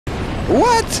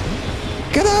What?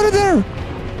 Get out of there!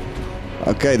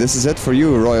 Okay, this is it for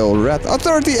you, Royal Red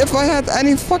Authority, if I had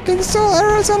any fucking soul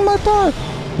arrows on my bar!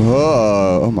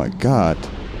 Whoa, oh my god.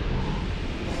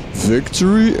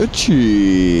 Victory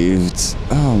achieved!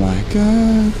 Oh my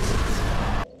god.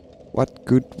 What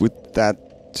good would that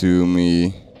do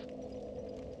me?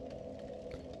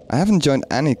 I haven't joined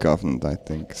any covenant, I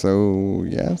think, so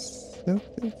yes, I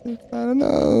don't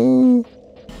know.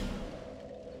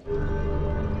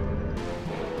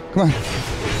 Come on.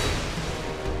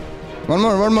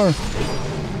 One more.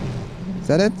 Is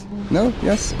that it? No?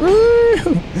 Yes?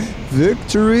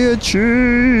 Victory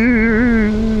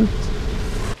achieved!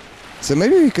 So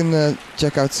maybe we can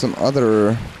check out some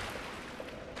other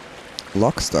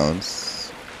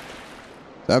lockstones.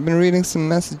 So I've been reading some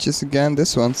messages again.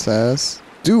 This one says,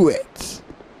 do it!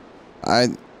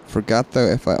 I forgot though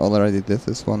if I already did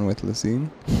this one with lizine.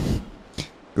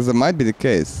 Because it might be the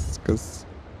case, because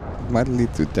it might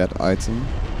lead to that item.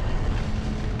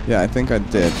 Yeah, I think I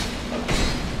did.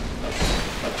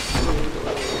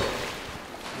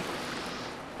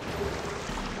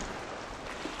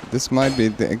 This might be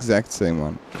the exact same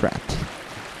one. Crap.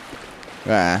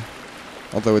 Ah.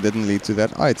 Although it didn't lead to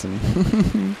that item.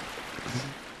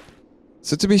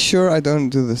 So to be sure I don't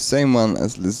do the same one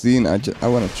as lizine, I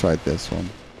want to try this one.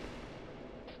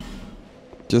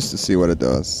 Just to see what it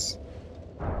does.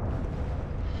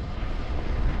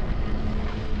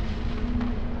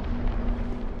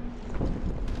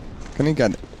 Can he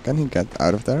get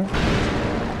out of there?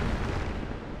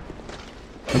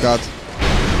 Oh god.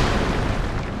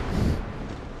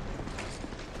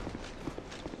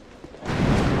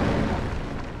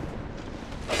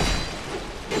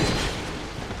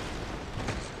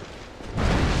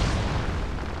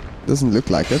 Doesn't look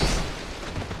like it.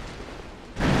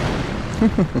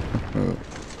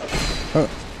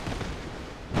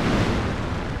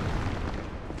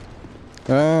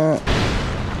 Oh.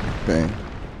 Okay.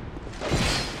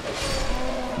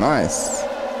 Nice.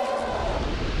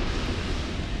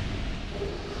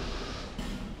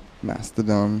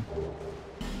 Mastodon.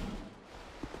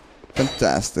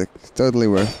 Fantastic. Totally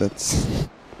worth it.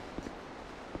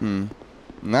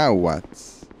 Now what?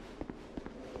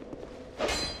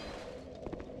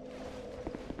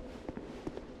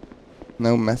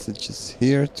 No messages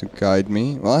here to guide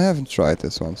me. Well, I haven't tried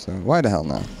this one, so why the hell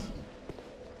not?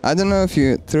 I don't know if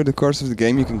you, through the course of the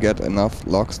game, you can get enough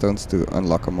lockstones to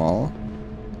unlock them all.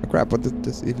 Oh crap, what did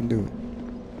this even do?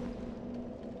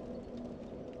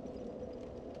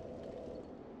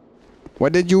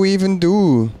 What did you even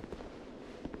do?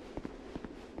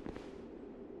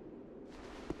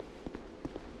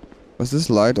 Was this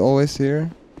light always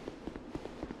here?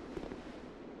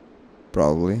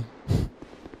 Probably.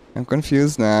 I'm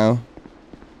confused now.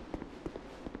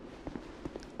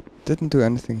 Didn't do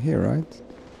anything here, right?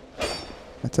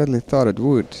 I totally thought it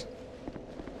would.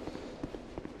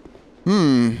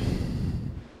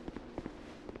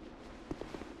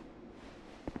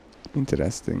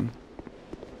 Interesting.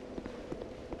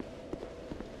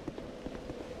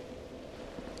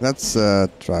 Let's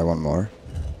try one more.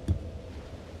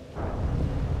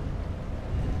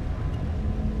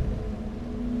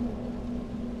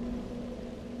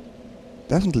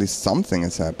 Definitely something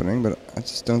is happening, but I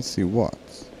just don't see what.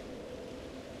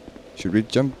 Should we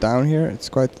jump down here? It's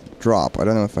quite a drop. I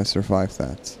don't know if I survived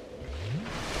that.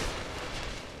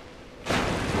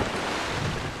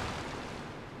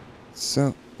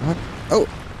 So, what? Oh!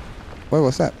 What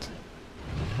was that?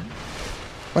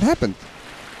 What happened?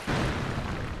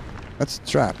 That's a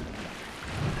trap.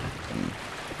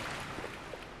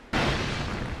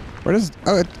 Where does...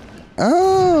 Oh, it...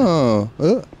 Oh!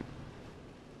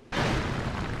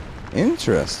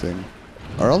 Interesting.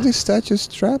 Are all these statues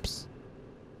traps?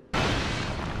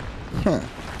 Huh.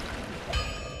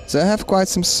 So I have quite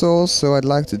some souls, so I'd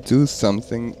like to do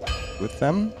something with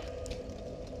them.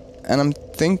 And I'm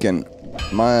thinking,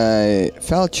 my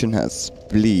falchion has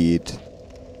bleed.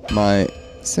 My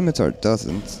scimitar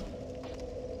doesn't.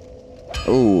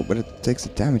 Oh, but it takes the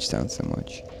damage down so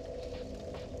much.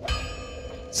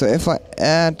 So if I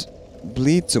add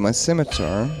bleed to my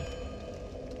scimitar,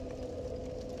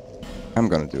 I'm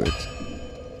gonna do it.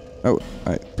 Oh,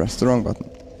 I pressed the wrong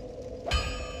button.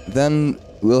 Then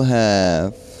we'll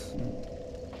have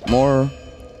more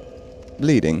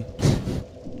bleeding.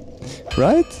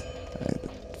 Right? It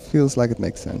feels like it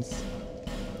makes sense.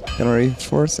 Can I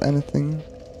reinforce anything?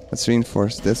 Let's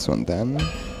reinforce this one then.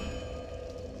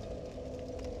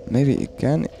 Maybe you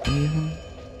can even.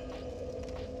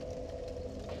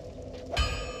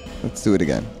 Let's do it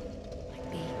again.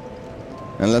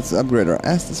 And let's upgrade our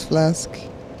Estus flask.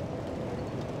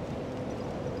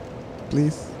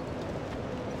 Please.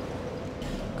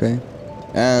 Okay.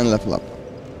 And level up.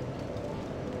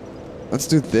 Let's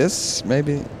do this,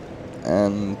 maybe.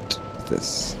 And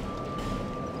this.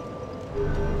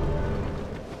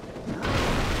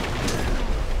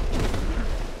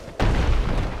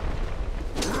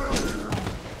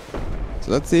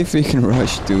 So let's see if we can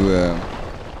rush to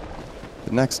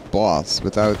the next boss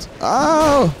without...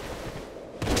 Oh!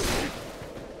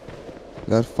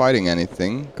 Without fighting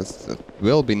anything, because that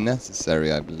will be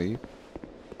necessary, I believe.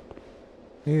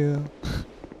 Yeah.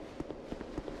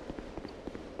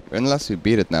 Unless we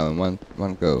beat it now in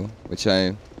one go, which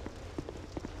I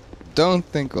don't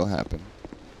think will happen.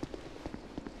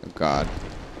 Oh god.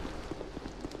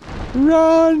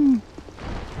 Run!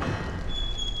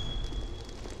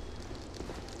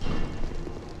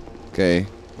 Okay,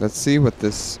 let's see what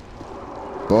this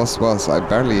boss was. I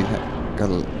barely got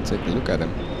to take a look at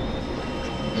him.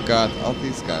 Oh god, all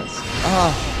these guys.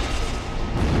 Ah!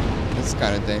 That's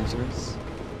kind of dangerous.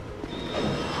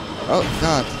 Oh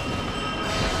god.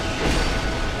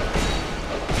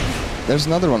 There's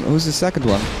another one. Who's the second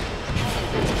one?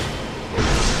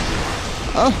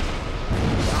 Oh!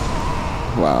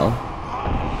 Wow.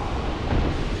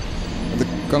 The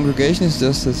congregation is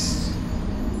just as...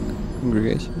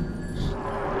 Congregation?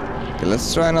 Okay,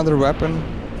 let's try another weapon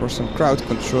for some crowd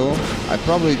control. I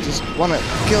probably just wanna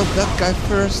kill that guy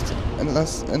first,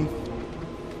 and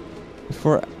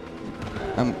before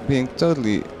I'm being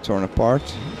totally torn apart.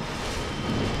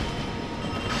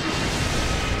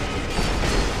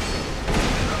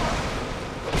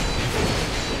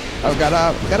 Oh, get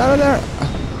out of there!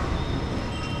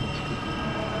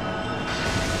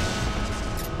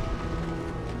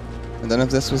 I don't know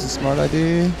if this was a smart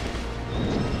idea.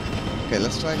 Okay,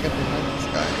 let's try and get behind this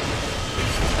guy.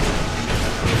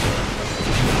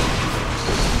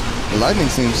 The lightning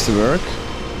seems to work.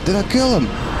 Did I kill him?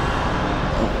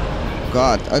 Oh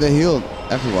god, oh, they healed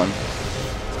everyone.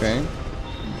 Okay.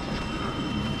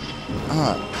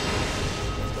 Ah.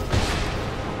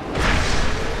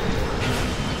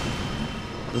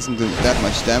 Doesn't do that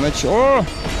much damage. Oh!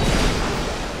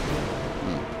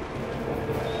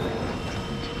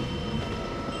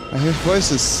 I hear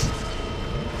voices.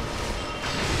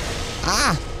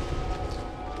 Ah!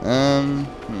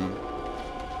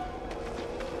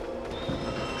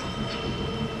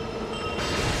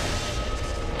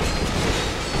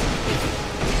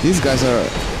 These guys are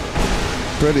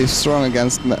pretty strong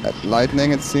against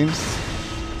lightning, it seems.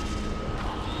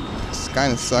 This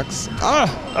kind of sucks. Ah!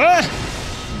 Ah!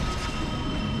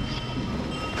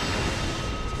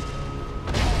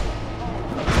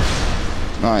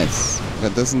 Nice.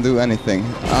 That doesn't do anything.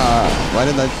 Ah, why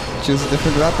did I choose a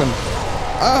different weapon?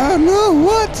 Ah, no,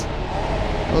 what?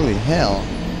 Holy hell.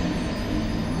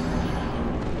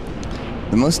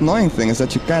 The most annoying thing is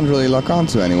that you can't really lock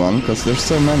onto anyone, because there's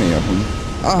so many of them.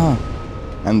 Ah,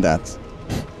 and that.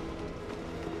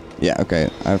 Yeah, okay,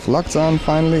 I've locked on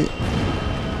finally.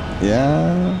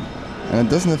 Yeah, and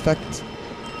it doesn't affect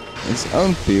its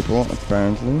own people,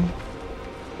 apparently.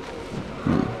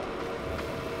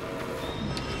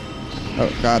 Oh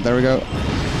god, there we go.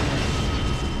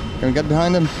 Can we get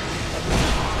behind him?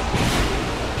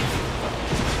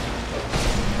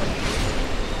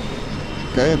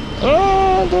 Okay.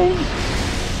 Oh, don't.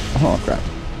 Oh crap.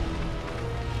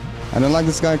 I don't like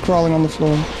this guy crawling on the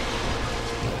floor.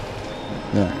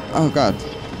 Yeah. Oh god.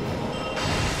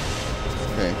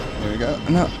 Okay, here we go.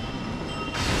 No.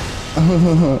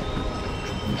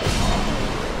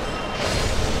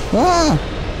 Ah!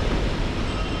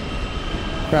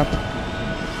 Crap.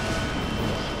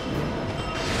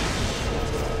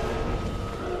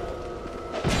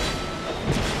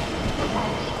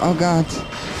 Oh god.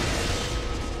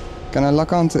 Can I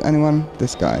lock on to anyone?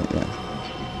 This guy, yeah.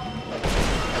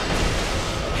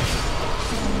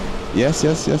 Yes,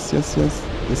 yes, yes, yes, yes.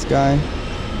 This guy.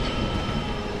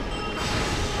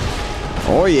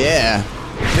 Oh yeah!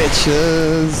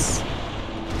 Bitches!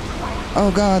 Oh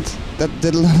god, that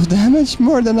did a lot of damage,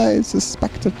 more than I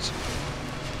suspected.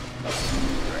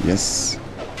 Yes.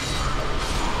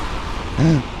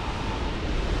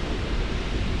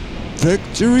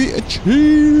 Victory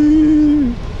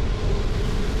achieved!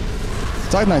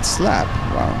 Titanite slap,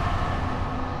 wow.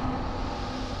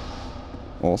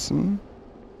 Awesome.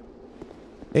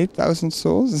 8,000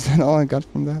 souls, is that all I got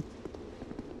from that?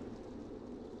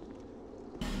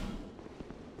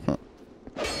 Huh.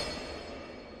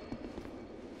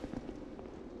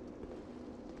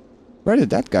 Where did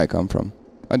that guy come from?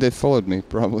 Oh, they followed me,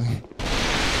 probably.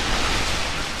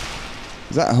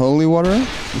 Is that holy water?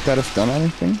 Would that have done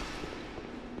anything?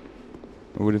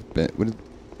 Or would it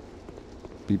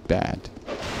be bad?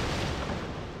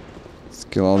 Let's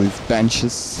kill all these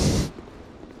benches.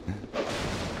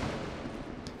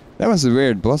 That was a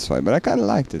weird boss fight, but I kind of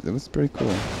liked it. It was pretty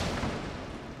cool.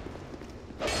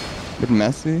 Bit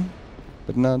messy,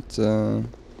 but not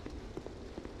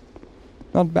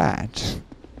bad.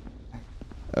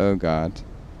 Oh god.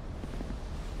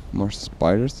 More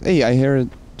spiders. Hey, I hear a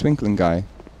twinkling guy.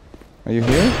 Are you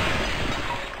here?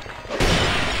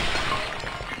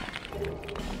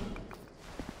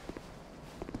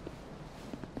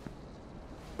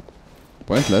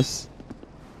 Pointless,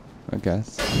 I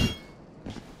guess.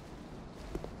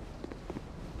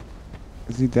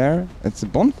 Is he there? It's a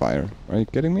bonfire. Are you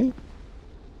kidding me?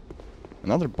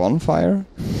 Another bonfire?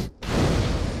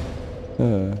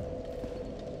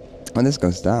 When this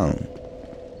goes down.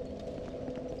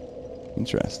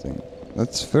 Interesting.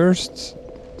 Let's first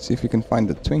see if we can find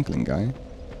the twinkling guy.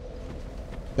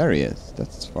 There he is.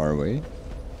 That's far away.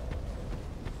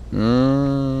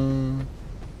 Come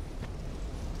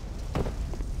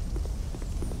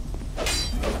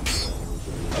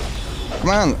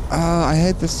on! Oh, I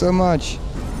hate this so much.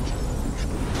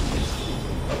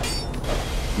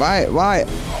 Why?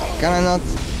 Can I not?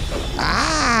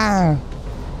 Ah!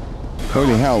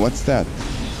 Holy hell, what's that?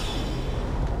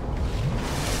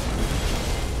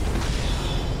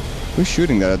 Who's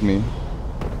shooting that at me?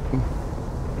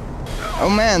 Oh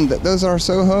man, those are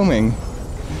so homing.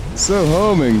 So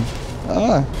homing.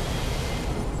 Ah.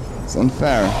 It's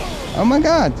unfair. Oh my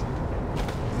god.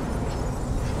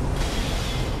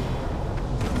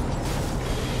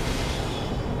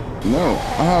 No.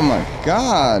 Oh my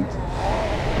god.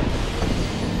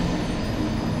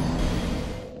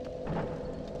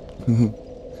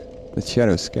 The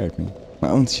shadow scared me. My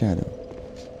own shadow.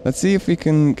 Let's see if we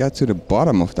can get to the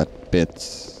bottom of that pit.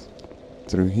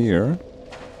 Through here.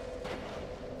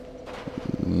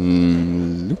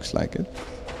 Looks like it.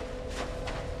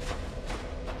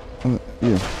 Oh,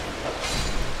 yeah.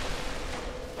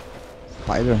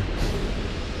 Spider.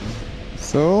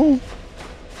 So?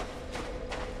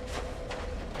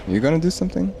 You gonna do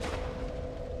something?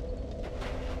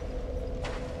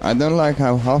 I don't like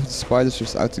how half the spiders are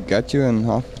just out to get you and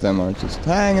half of them are just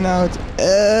hanging out.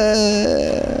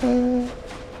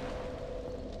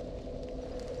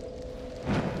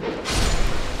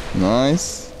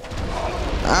 Nice.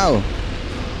 Ow.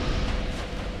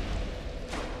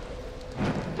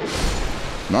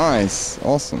 Nice.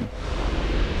 Awesome.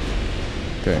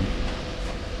 Okay.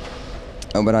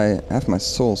 Oh, but I have my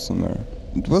soul somewhere.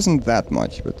 It wasn't that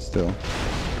much, but still.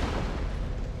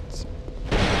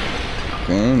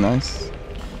 Okay, nice.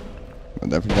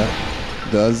 Whatever that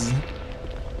does.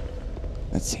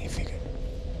 Let's see if we can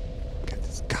get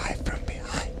this guy from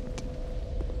behind.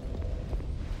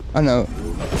 Oh no.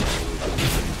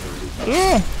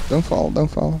 Don't fall, don't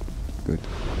fall. Good.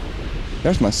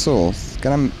 There's my souls.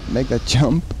 Can I make that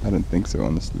jump? I don't think so,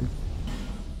 honestly.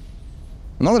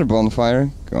 Another bonfire?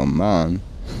 Come on.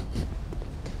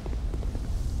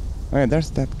 Alright, there's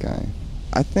that guy.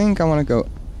 I think I wanna go...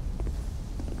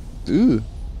 Ooh!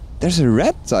 There's a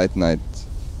red titanite.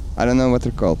 I don't know what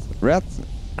they're called. Red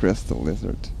crystal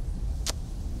lizard.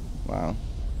 Wow.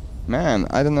 Man,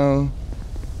 I don't know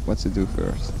what to do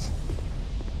first.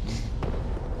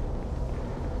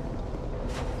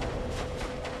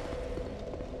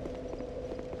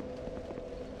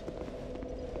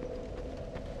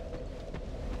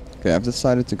 Okay, I've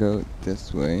decided to go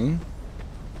this way.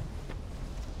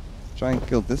 Try and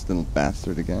kill this little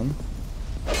bastard again.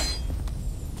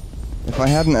 If I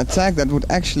had an attack that would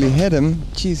actually hit him,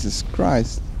 Jesus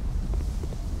Christ.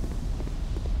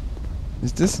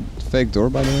 Is this a fake door,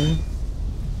 by the way?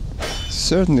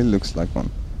 Certainly looks like one.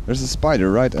 There's a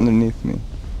spider right underneath me.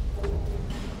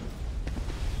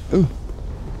 Ooh.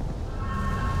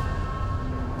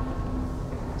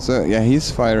 So, yeah,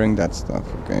 he's firing that stuff,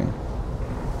 okay.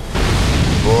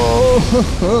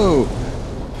 Whoa!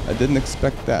 I didn't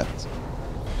expect that.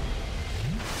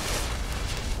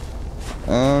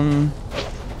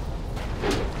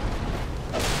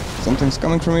 Something's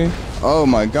coming for me. Oh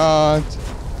my god.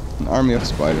 An army of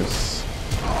spiders.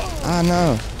 Ah,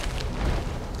 no.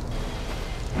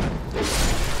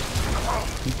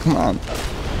 Come on.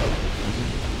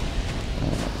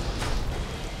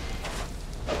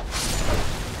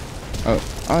 Oh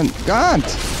god!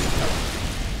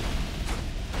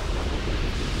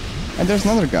 And there's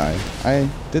another guy. I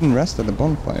didn't rest at the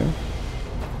bonfire.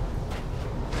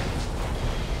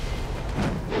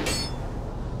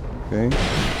 Okay.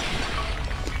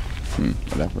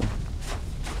 Whatever.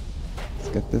 Let's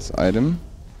get this item.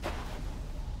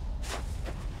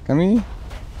 Can we?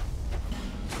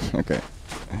 Okay.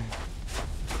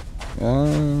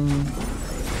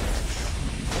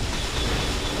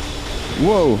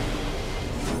 Whoa!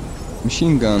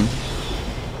 Machine gun.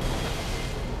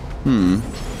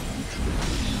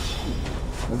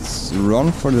 Let's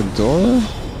run for the door?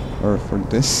 Or for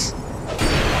this?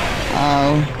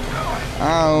 Ow.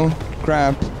 Ow.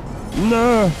 Crap.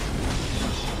 No!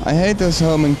 I hate those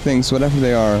homing things, whatever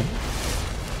they are.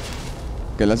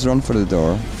 Okay, let's run for the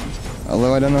door.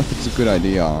 Although I don't know if it's a good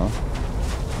idea.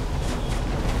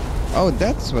 Oh,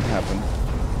 that's what happened.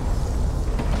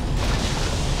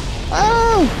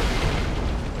 Ow!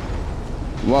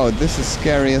 Wow, this is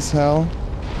scary as hell.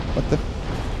 What the...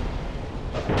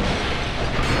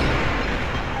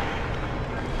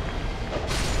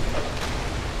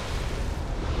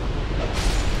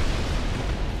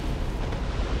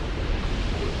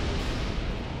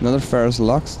 Another Ferrous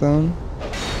Lockstone.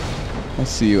 I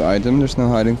see you, item. There's no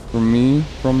hiding from me.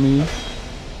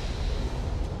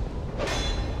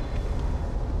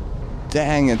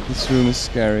 Dang it, this room is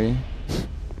scary.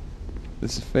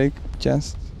 This is a fake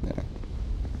chest? Yeah.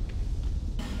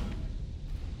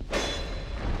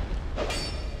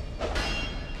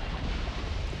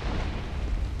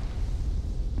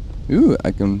 Ooh,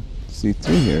 I can see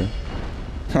through here.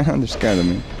 They're scared of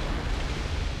me.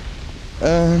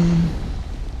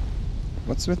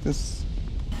 What's with this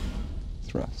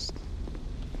thrust?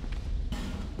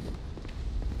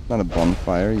 Not a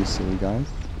bonfire, you silly guys.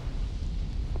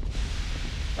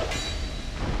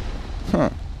 Huh.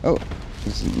 Oh,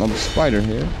 there's another spider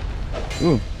here.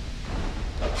 Ooh.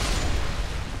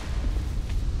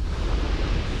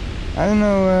 I don't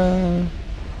know,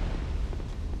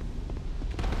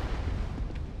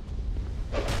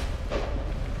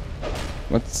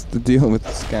 what's the deal with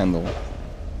the scandal?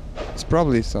 There's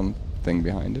probably something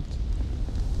behind it.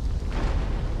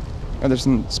 Oh, there's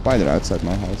a spider outside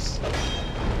my house.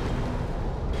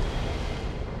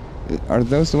 Are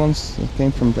those the ones that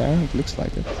came from there? It looks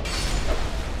like it.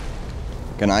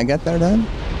 Can I get there then?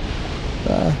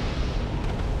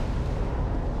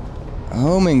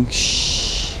 Homing,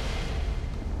 shh.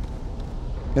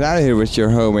 Get out of here with your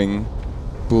homing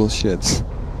bullshit.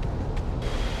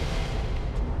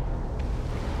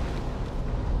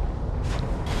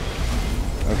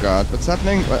 Oh god, what's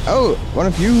happening? Oh, one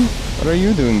of you? What are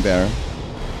you doing there?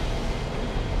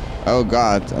 Oh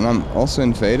god, and I'm also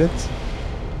invaded?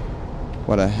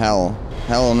 What a hell.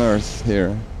 Hell on earth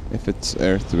here. If it's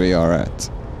earth we are at.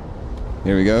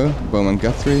 Here we go, Bowman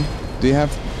Guthrie. Do you have...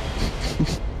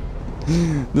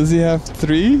 Does he have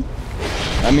 3?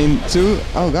 I mean 2?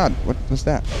 Oh god, what was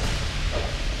that?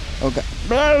 Oh god.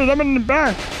 I'm in the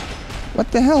back! What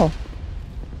the hell?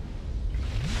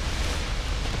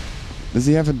 Does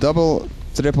he have a double,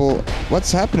 triple...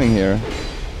 What's happening here?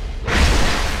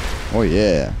 Oh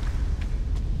yeah.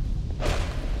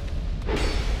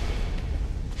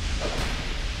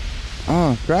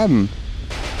 Oh, grab him.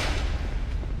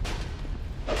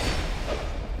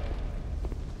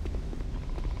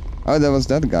 Oh, that was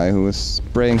that guy who was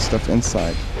spraying stuff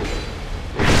inside.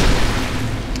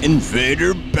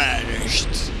 Invader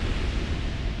banished.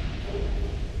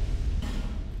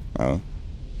 Oh.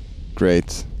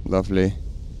 Great. Lovely.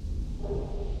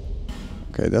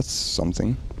 Okay, that's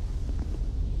something.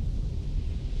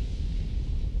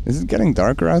 Is it getting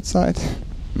darker outside?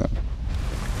 No.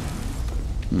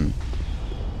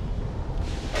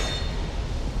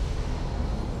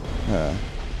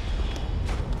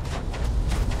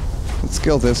 Let's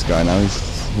kill this guy now,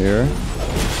 he's here.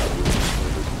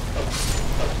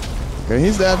 Okay,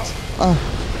 he's dead. Ah.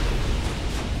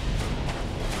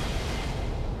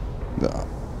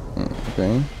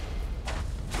 Okay.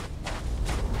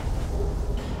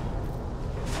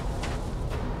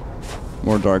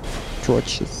 More dark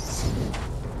torches.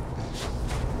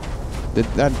 Did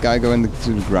that guy go into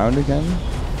the ground again?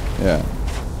 Yeah.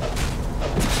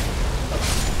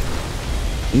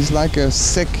 He's like a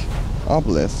sick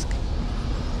obelisk.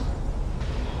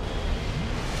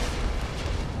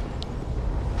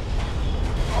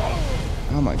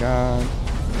 Oh my god.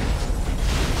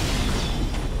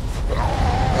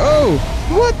 Oh!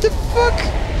 What the fuck?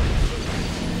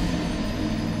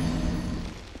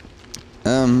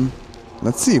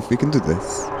 Let's see if we can do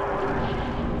this.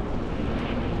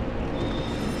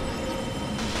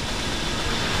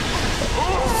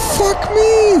 Fuck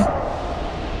me!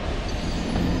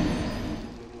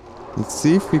 Let's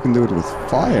see if we can do it with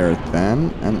fire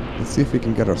then, and let's see if we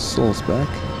can get our souls back.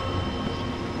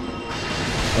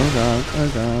 Oh god, oh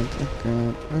god, oh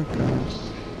god, oh god.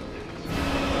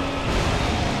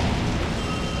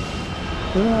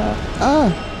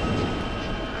 Ah!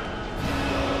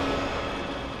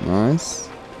 Nice.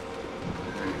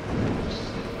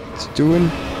 What's he doing?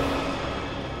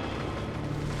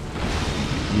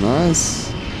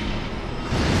 Nice.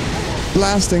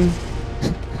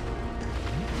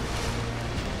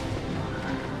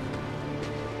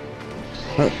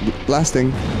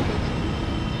 Blasting.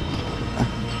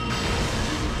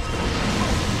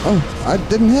 Oh, I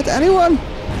didn't hit anyone!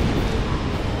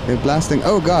 Okay, blasting.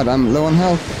 Oh god, I'm low on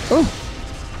health. Oh!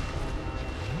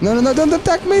 No, no, no, don't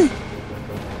attack me!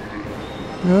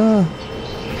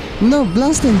 No,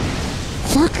 blasting!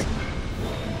 Fuck!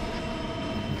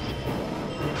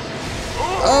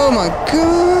 Oh my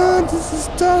god, this is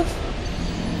tough!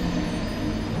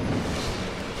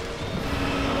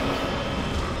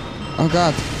 Oh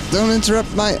god, don't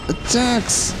interrupt my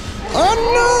attacks! Oh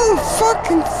no!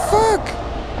 Fucking fuck!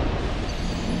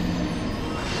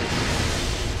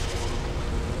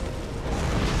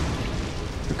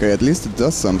 Okay, at least it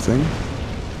does something.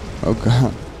 Oh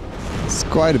god. It's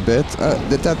quite a bit.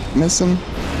 Did that miss him?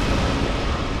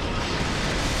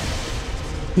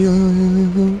 Heal, heal, heal,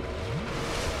 heal, heal.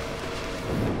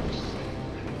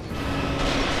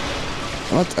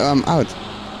 What? I'm out.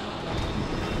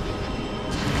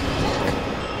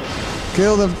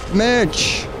 Kill the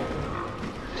mage!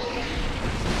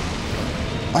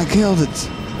 I killed it!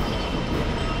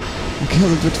 I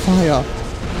killed it with fire!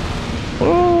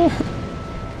 Oh.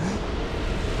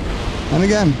 And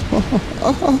again!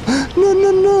 Oh, no,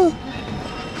 no, no!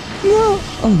 No!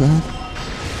 Oh god!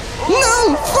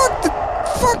 No! Fuck!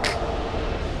 Fuck!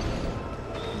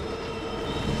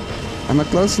 Am I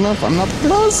close enough? I'm not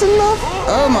close enough!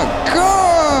 Oh my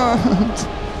god!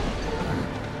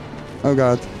 Oh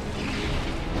god.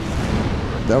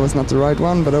 That was not the right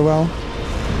one, but oh well.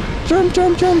 Jump,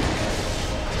 jump, jump!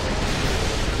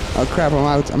 Oh crap, I'm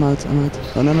out, I'm out, I'm out.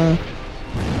 Oh no, no.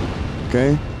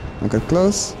 Okay, I got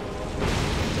close.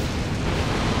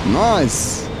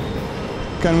 Nice!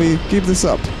 Can we keep this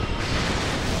up?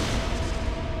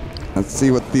 Let's see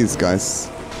what these guys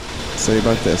say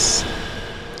about this.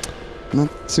 Not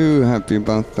too happy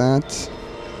about that.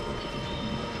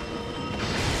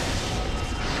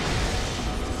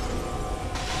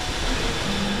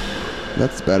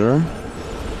 That's better.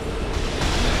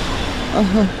 Oh,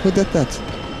 who did that?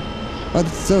 Oh,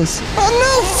 it's those. Oh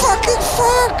no! Fucking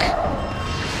fuck!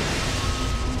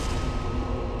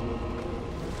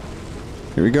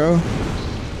 Here we go.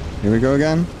 Here we go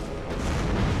again.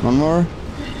 One more.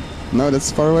 No,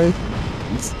 that's far away.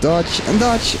 Let's dodge and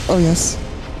dodge. Oh yes.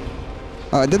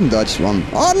 Oh, I didn't dodge one.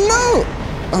 Oh no!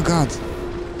 Oh god.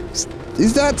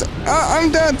 He's dead. Oh,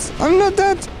 I'm dead. I'm not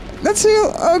dead. Let's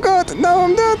heal. Oh god. No,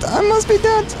 I'm dead. I must be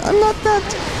dead. I'm not dead.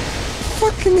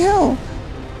 Fucking hell.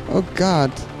 Oh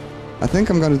god. I think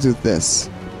I'm gonna do this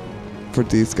for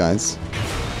these guys.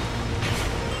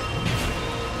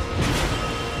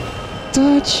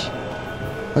 Dodge.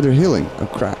 Oh, they're healing. Oh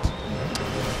crap.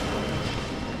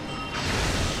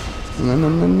 No, no,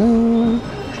 no, no.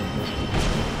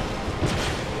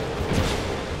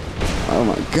 Oh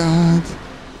my god.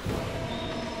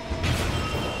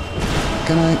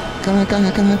 Can I?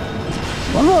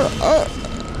 One more! Oh!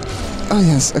 Oh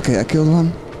yes, okay, I killed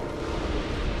one.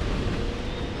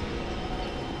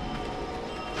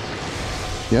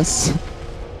 Yes.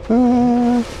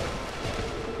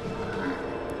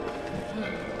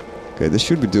 Okay, this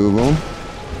should be doable.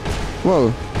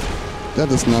 Whoa.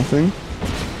 That is nothing.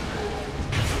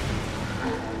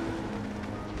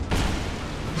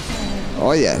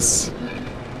 Oh yes.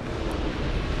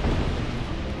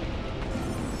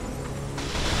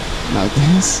 Now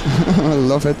this. I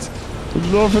love it. I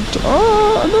love it.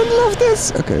 Oh, I don't love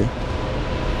this. Okay.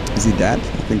 Is he dead?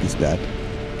 I think he's dead.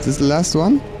 Is this the last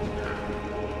one?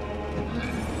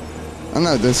 Oh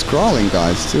no, there's crawling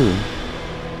guys too.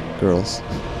 Girls.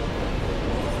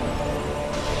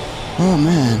 Oh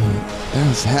man, that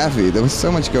was heavy. There was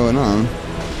so much going on.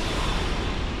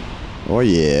 Oh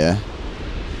yeah.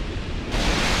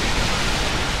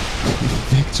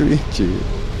 Victory cheer.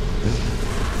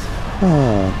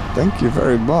 Oh, thank you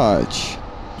very much.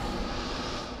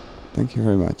 Thank you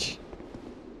very much.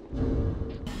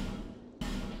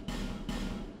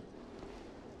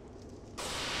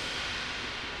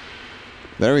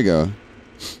 There we go.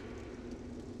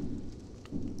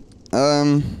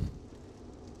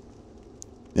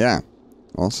 Yeah,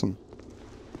 awesome.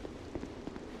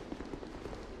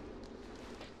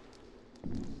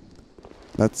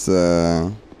 Let's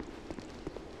I'm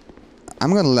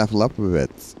gonna level up a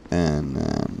bit and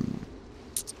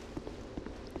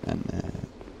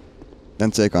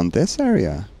then take on this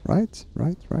area, right?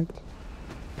 Right.